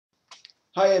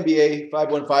Hi MBA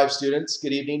 515 students,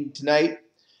 good evening. Tonight,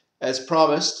 as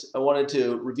promised, I wanted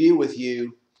to review with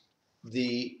you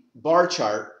the bar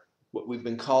chart, what we've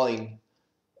been calling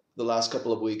the last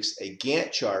couple of weeks a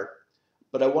Gantt chart,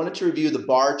 but I wanted to review the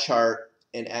bar chart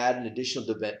and add an additional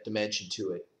dimension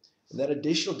to it. And that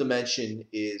additional dimension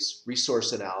is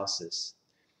resource analysis.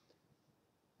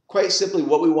 Quite simply,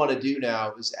 what we want to do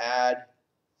now is add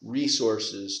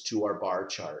resources to our bar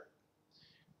chart.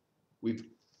 We've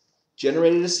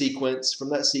generated a sequence. From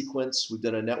that sequence, we've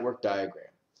done a network diagram.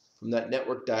 From that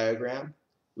network diagram,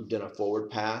 we've done a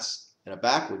forward pass and a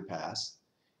backward pass.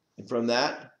 And from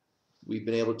that, we've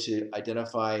been able to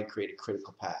identify and create a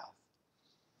critical path.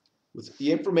 With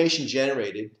the information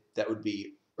generated, that would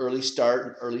be early start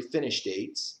and early finish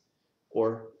dates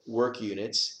or work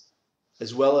units,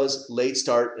 as well as late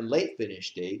start and late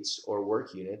finish dates or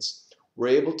work units, we're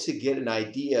able to get an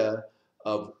idea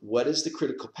of what is the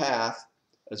critical path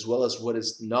as well as what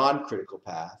is non-critical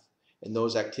path and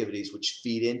those activities which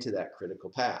feed into that critical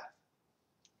path.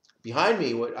 Behind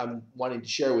me, what I'm wanting to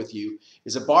share with you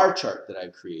is a bar chart that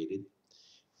I've created.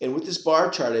 And with this bar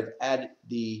chart, I've added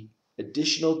the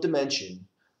additional dimension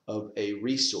of a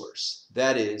resource.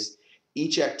 That is,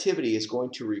 each activity is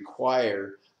going to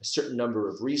require a certain number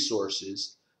of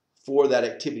resources for that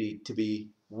activity to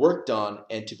be worked on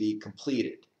and to be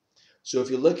completed. So if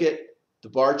you look at the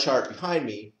bar chart behind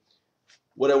me,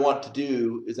 what I want to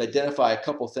do is identify a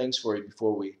couple things for you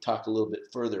before we talk a little bit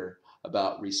further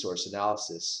about resource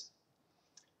analysis.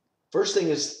 First thing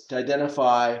is to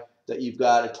identify that you've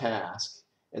got a task,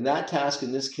 and that task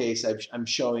in this case I'm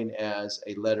showing as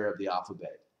a letter of the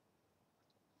alphabet.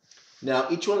 Now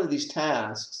each one of these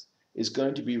tasks is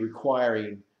going to be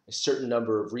requiring a certain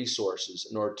number of resources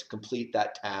in order to complete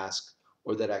that task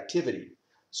or that activity.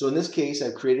 So in this case,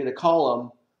 I've created a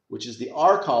column, which is the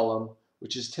R column,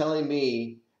 which is telling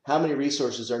me how many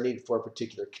resources are needed for a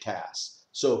particular task.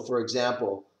 So for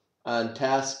example, on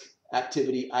task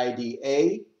activity ID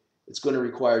A, it's going to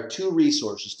require 2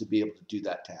 resources to be able to do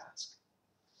that task.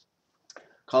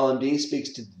 Column D speaks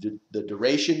to the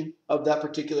duration of that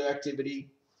particular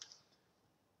activity.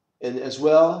 And as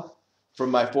well, from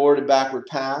my forward and backward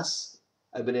pass,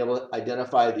 I've been able to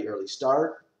identify the early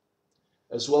start,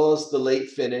 as well as the late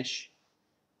finish.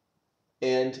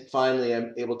 And finally,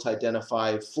 I'm able to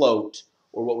identify float,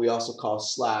 or what we also call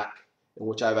slack, and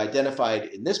which I've identified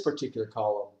in this particular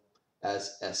column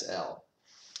as SL.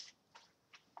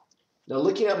 Now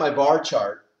looking at my bar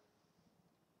chart,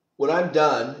 what I've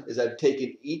done is I've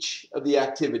taken each of the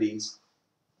activities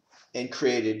and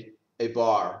created a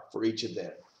bar for each of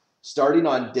them. Starting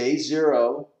on day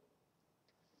 0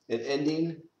 and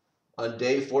ending on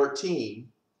day 14,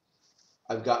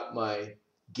 I've got my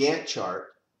Gantt chart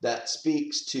that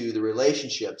speaks to the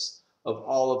relationships of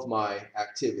all of my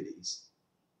activities.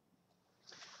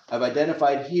 I've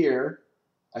identified here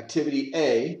activity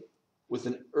A with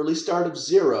an early start of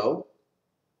 0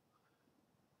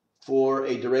 for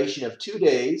a duration of 2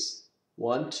 days,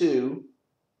 1, 2,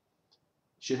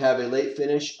 should have a late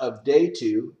finish of day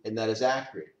 2, and that is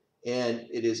accurate. And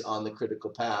it is on the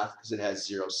critical path because it has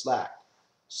 0 slack.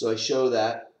 So I show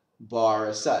that bar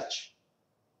as such.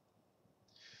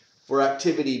 For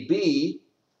activity B,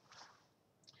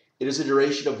 it is a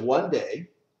duration of 1 day,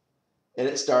 and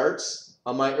it starts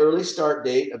on my early start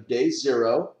date of day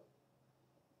 0.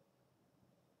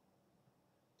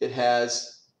 It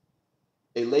has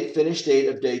a late finish date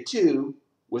of day 2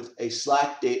 with a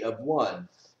slack date of 1.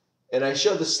 And I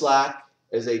show the slack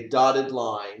as a dotted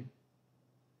line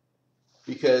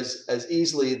because as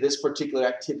easily this particular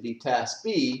activity, task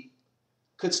B,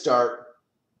 could start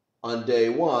on day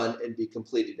 1 and be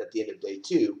completed at the end of day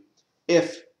 2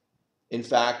 if, in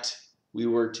fact, we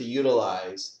were to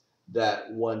utilize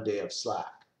that 1 day of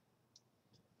slack.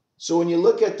 So when you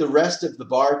look at the rest of the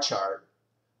bar chart,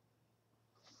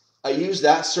 I use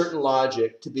that certain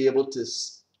logic to be able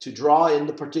to draw in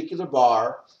the particular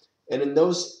bar, and in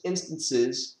those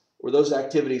instances where those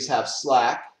activities have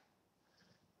slack,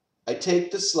 I take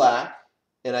the slack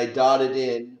and I dot it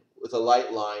in with a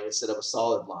light line instead of a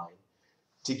solid line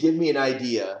to give me an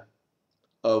idea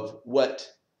of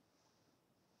what,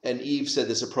 and Eve said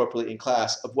this appropriately in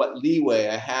class, of what leeway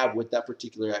I have with that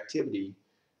particular activity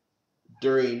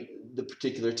during the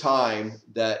particular time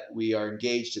that we are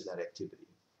engaged in that activity.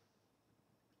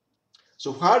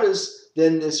 So how does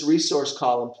then this resource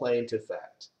column play into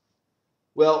effect?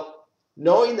 Well,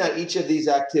 knowing that each of these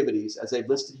activities, as I've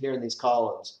listed here in these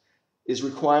columns, is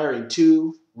requiring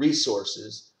 2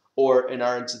 resources, or in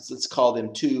our instance, let's call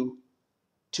them two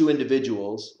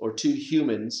individuals or 2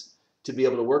 humans to be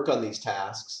able to work on these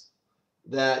tasks,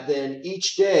 that then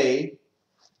each day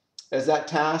as that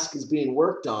task is being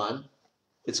worked on,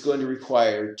 it's going to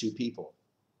require 2 people.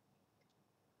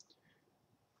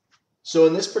 So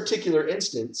in this particular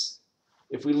instance,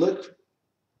 if we look,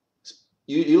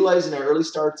 utilizing our early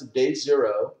starts of day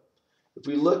 0, if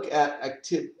we look at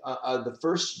the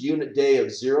first unit day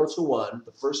of 0 to 1,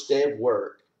 the first day of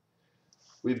work,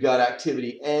 we've got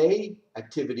activity A,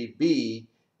 activity B,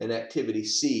 and activity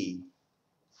C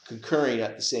concurring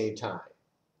at the same time.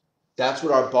 That's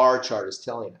what our bar chart is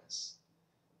telling us.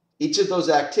 Each of those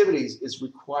activities is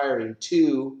requiring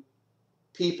 2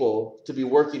 people to be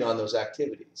working on those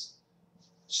activities.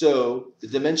 So the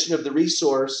dimension of the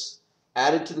resource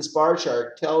added to this bar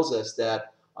chart tells us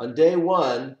that on day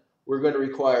 1, we're going to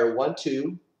require 1,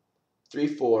 2, 3,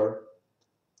 4,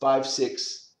 5,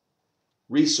 6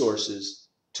 resources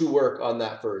to work on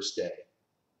that first day.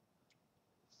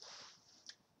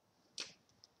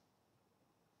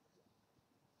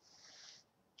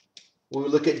 When we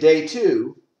look at day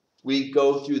 2, we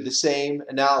go through the same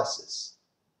analysis.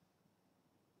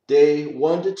 Day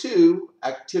 1 to 2,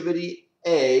 activity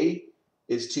A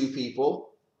is 2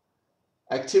 people.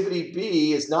 Activity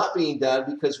B is not being done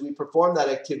because we performed that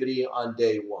activity on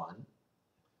day 1.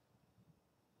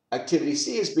 Activity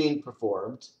C is being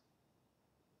performed.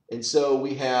 And so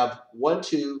we have 1,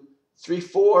 2, 3,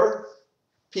 4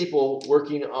 people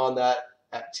working on that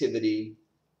activity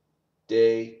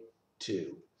day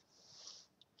 2.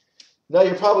 Now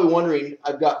you're probably wondering,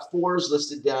 I've got 4s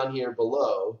listed down here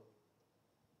below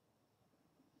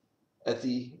at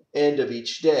the end of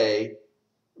each day,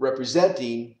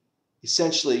 representing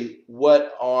essentially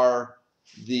what are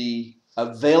the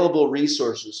available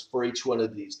resources for each one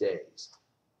of these days.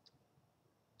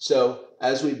 So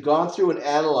as we've gone through and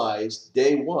analyzed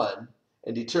day 1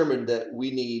 and determined that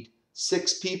we need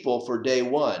 6 people for day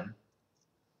 1,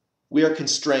 we are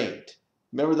constrained.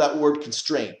 Remember that word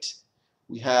constraint.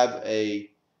 We have a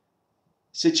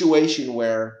situation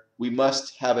where we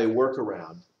must have a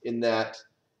workaround in that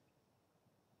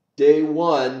day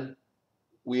 1,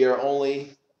 we are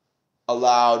only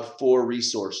allowed 4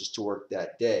 resources to work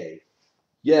that day.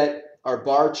 Yet our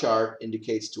bar chart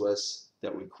indicates to us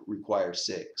that we require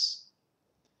 6.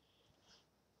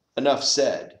 Enough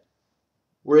said.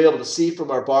 We're able to see from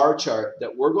our bar chart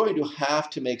that we're going to have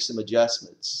to make some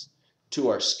adjustments to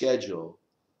our schedule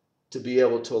to be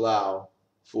able to allow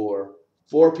for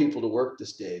 4 people to work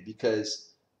this day,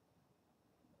 because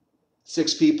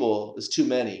 6 people is too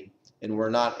many and we're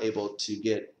not able to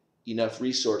get enough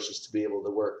resources to be able to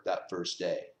work that first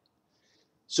day.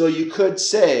 So you could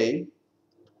say,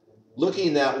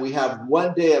 looking that we have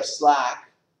 1 day of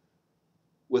slack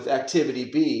with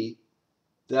activity B,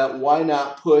 that why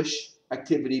not push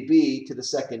activity B to the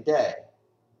second day?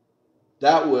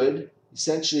 That would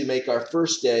essentially make our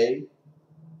first day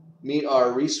meet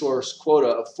our resource quota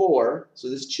of 4. So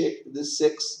this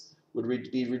 6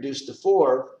 would be reduced to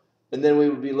 4, and then we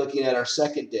would be looking at our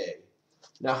second day.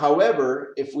 Now,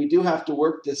 however, if we do have to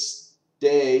work this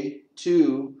day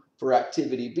 2 for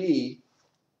activity B,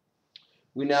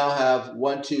 we now have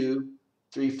 1, 2,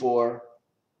 3, 4,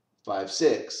 5,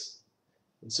 6.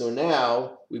 And so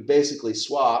now we've basically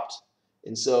swapped.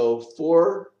 And so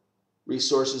 4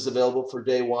 resources available for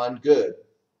day 1, good.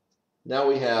 Now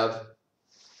we have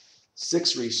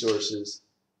 6 resources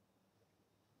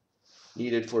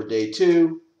needed for day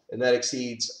 2, and that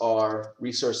exceeds our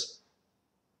resource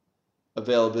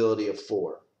availability of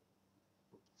 4.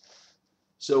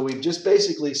 So we've just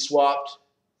basically swapped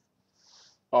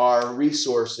our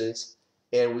resources,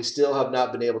 and we still have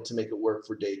not been able to make it work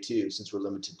for day 2 since we're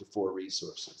limited to 4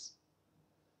 resources.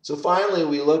 So finally,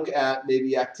 we look at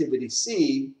maybe activity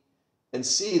C and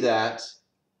see that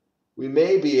we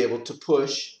may be able to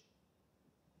push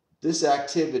this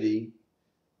activity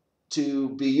to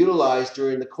be utilized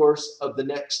during the course of the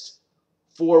next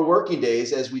 4 working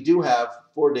days, as we do have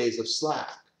 4 days of slack.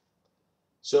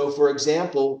 So for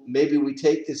example, maybe we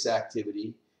take this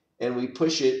activity and we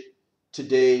push it to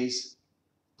days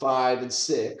 5 and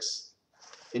 6.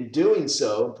 In doing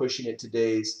so, pushing it to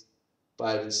days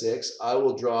 5 and 6, I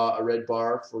will draw a red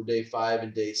bar for day 5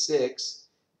 and day 6,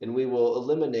 and we will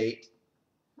eliminate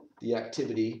the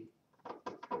activity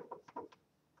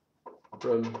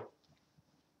from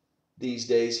these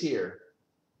days here.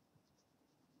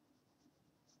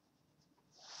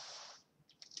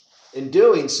 In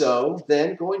doing so,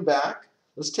 then going back,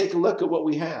 let's take a look at what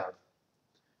we have.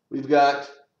 We've got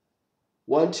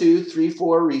 1, 2, 3,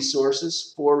 4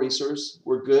 resources. 4 resources.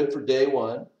 We're good for day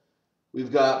 1.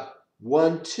 We've got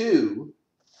 1, 2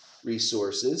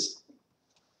 resources.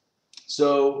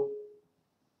 So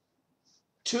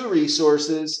 2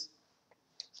 resources,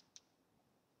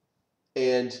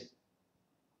 and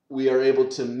we are able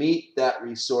to meet that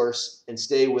resource and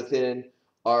stay within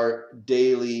our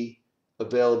daily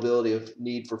availability of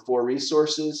need for 4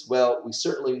 resources? Well, we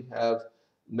certainly have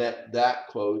met that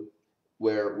quote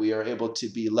where we are able to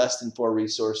be less than 4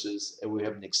 resources and we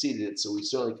haven't exceeded it, so we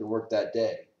certainly can work that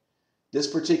day. This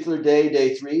particular day,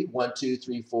 day 3, 1, 2,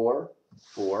 3, 4,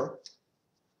 4.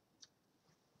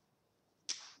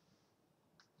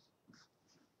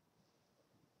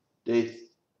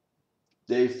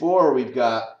 Day 4, we've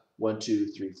got 1, 2,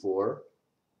 3, 4.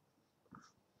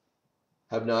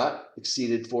 Have not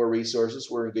exceeded 4 resources.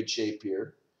 We're in good shape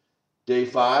here. Day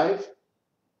 5,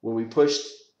 when we pushed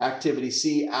activity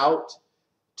C out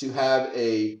to have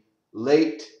a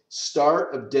late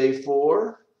start of day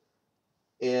 4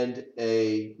 and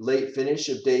a late finish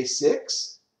of day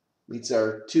 6, meets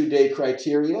our 2-day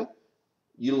criteria.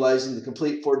 Utilizing the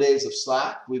complete 4 days of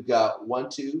slack, we've got 1,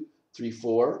 2, 3,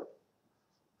 4.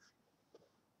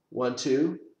 1,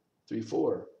 2, 3,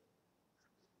 4.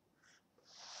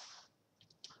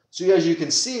 So as you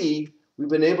can see, we've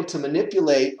been able to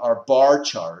manipulate our bar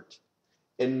chart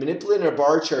and manipulate our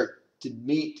bar chart to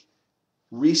meet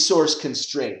resource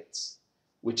constraints,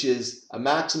 which is a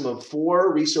maximum of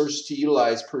 4 resources to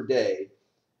utilize per day.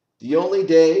 The only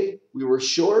day we were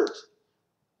short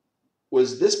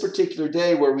was this particular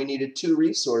day where we needed 2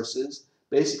 resources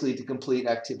basically to complete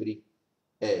activity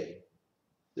A.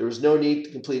 There was no need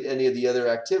to complete any of the other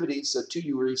activities, so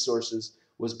 2 resources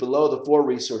was below the 4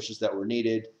 resources that were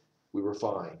needed. We were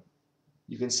fine.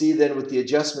 You can see then with the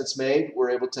adjustments made, we're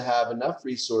able to have enough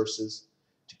resources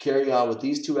to carry on with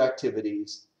these 2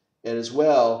 activities, and as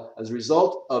well, as a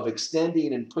result of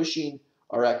extending and pushing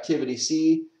our activity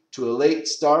C to a late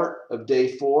start of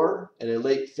day 4 and a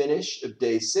late finish of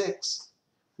day 6,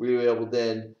 we were able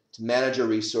then to manage our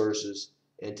resources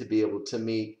and to be able to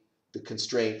meet the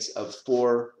constraints of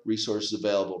 4 resources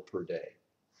available per day.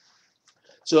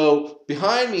 So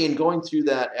behind me in going through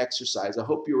that exercise, I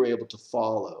hope you were able to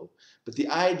follow. But the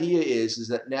idea is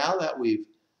that now that we've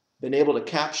been able to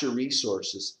capture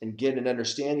resources and get an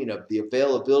understanding of the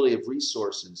availability of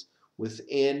resources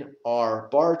within our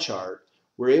bar chart,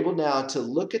 we're able now to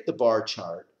look at the bar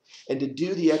chart and to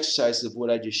do the exercise of what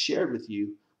I just shared with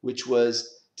you, which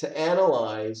was to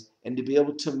analyze and to be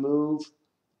able to move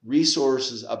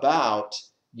resources about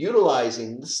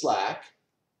utilizing the slack,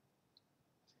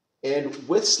 and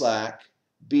with slack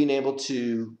being able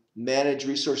to manage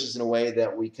resources in a way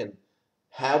that we can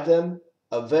have them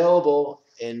available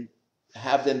and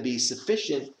have them be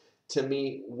sufficient to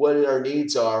meet what our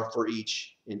needs are for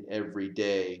each and every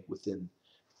day within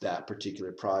that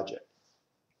particular project.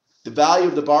 The value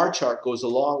of the bar chart goes a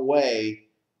long way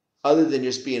other than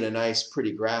just being a nice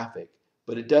pretty graphic,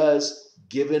 but it does,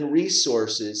 given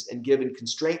resources and given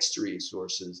constraints to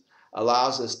resources,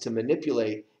 allows us to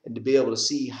manipulate and to be able to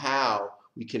see how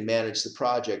we can manage the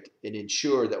project and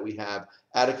ensure that we have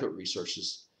adequate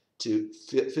resources to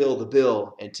fill the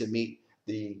bill and to meet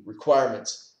the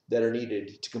requirements that are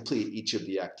needed to complete each of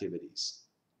the activities.